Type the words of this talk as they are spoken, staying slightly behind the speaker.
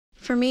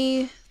For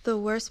me, the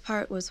worst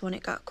part was when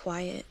it got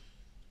quiet,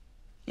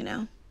 you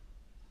know?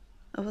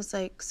 I was,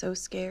 like, so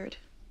scared.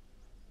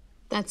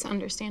 That's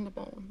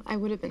understandable. I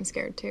would have been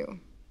scared, too.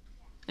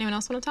 Anyone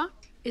else want to talk?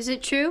 Is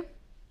it true?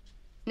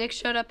 Nick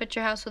showed up at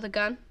your house with a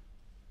gun?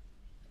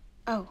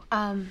 Oh,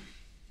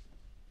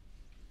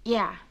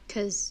 yeah.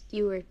 'Cause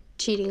you were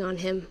cheating on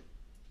him.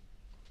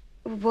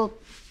 Well,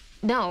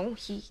 no,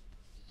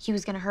 he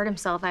was gonna hurt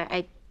himself.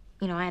 I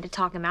had to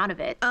talk him out of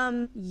it.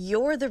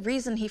 You're the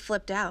reason he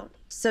flipped out.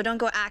 So don't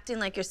go acting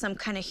like you're some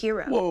kind of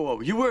hero. Whoa,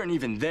 whoa, you weren't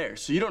even there,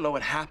 so you don't know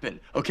what happened,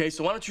 okay?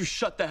 So why don't you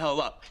shut the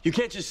hell up? You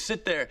can't just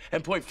sit there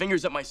and point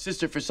fingers at my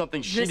sister for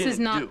something she didn't do. This is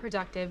not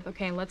productive,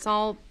 okay? Let's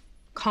all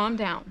calm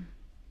down.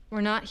 We're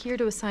not here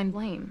to assign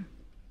blame.